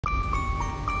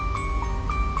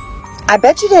I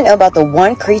bet you didn't know about the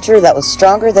one creature that was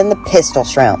stronger than the pistol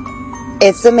shroom.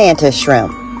 It's the Mantis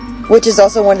Shroom, which is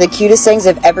also one of the cutest things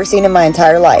I've ever seen in my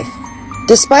entire life.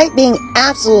 Despite being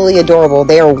absolutely adorable,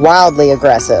 they are wildly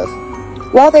aggressive.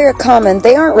 While they are common,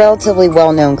 they aren't relatively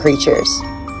well-known creatures.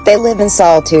 They live in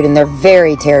solitude and they're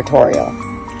very territorial.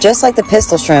 Just like the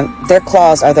pistol shrimp, their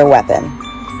claws are their weapon.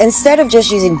 Instead of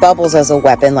just using bubbles as a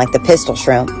weapon like the pistol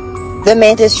shrimp, the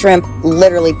mantis shrimp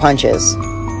literally punches.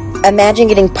 Imagine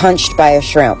getting punched by a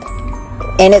shrimp.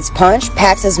 And its punch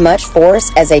packs as much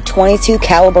force as a .22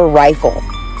 caliber rifle.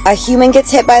 A human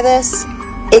gets hit by this,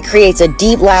 it creates a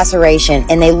deep laceration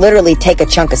and they literally take a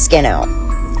chunk of skin out.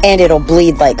 And it'll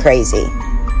bleed like crazy.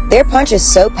 Their punch is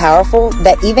so powerful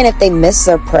that even if they miss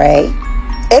their prey,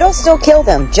 it'll still kill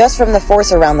them just from the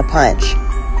force around the punch.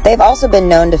 They've also been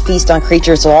known to feast on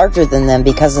creatures larger than them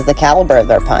because of the caliber of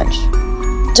their punch.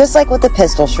 Just like with the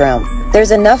pistol shroom,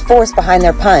 there's enough force behind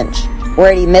their punch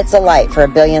where it emits a light for a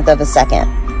billionth of a second.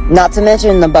 Not to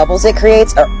mention the bubbles it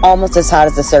creates are almost as hot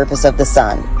as the surface of the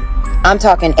sun. I'm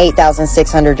talking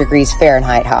 8,600 degrees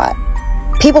Fahrenheit hot.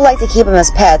 People like to keep them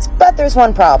as pets, but there's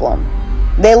one problem.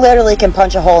 They literally can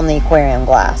punch a hole in the aquarium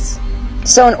glass.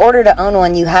 So in order to own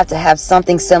one, you have to have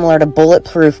something similar to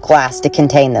bulletproof glass to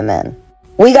contain them in.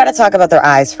 We gotta talk about their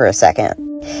eyes for a second.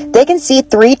 They can see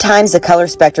 3 times the color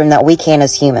spectrum that we can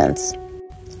as humans.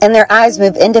 And their eyes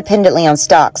move independently on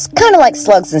stalks, kind of like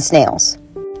slugs and snails.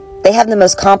 They have the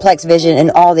most complex vision in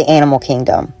all the animal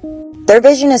kingdom. Their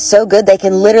vision is so good they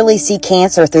can literally see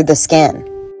cancer through the skin.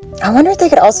 I wonder if they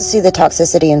could also see the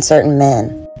toxicity in certain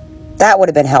men. That would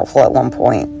have been helpful at one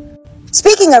point.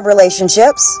 Speaking of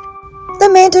relationships,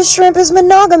 the mantis shrimp is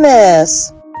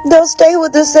monogamous. They'll stay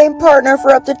with the same partner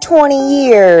for up to 20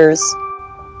 years.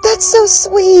 That's so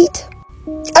sweet.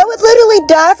 I would literally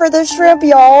die for this shrimp,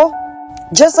 y'all.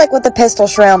 Just like with the pistol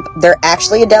shrimp, they're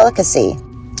actually a delicacy.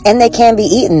 And they can be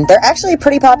eaten. They're actually a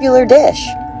pretty popular dish.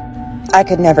 I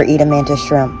could never eat a mantis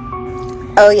shrimp.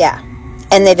 Oh yeah,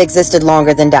 and they've existed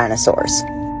longer than dinosaurs.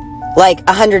 Like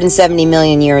 170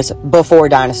 million years before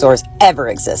dinosaurs ever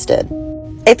existed.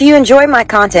 If you enjoy my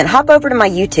content, hop over to my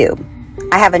YouTube.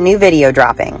 I have a new video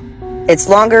dropping. It's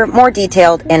longer, more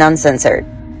detailed, and uncensored.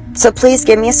 So please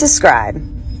give me a subscribe.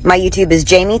 My YouTube is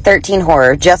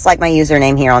Jamie13Horror, just like my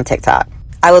username here on TikTok.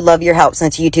 I would love your help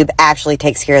since YouTube actually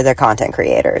takes care of their content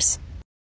creators.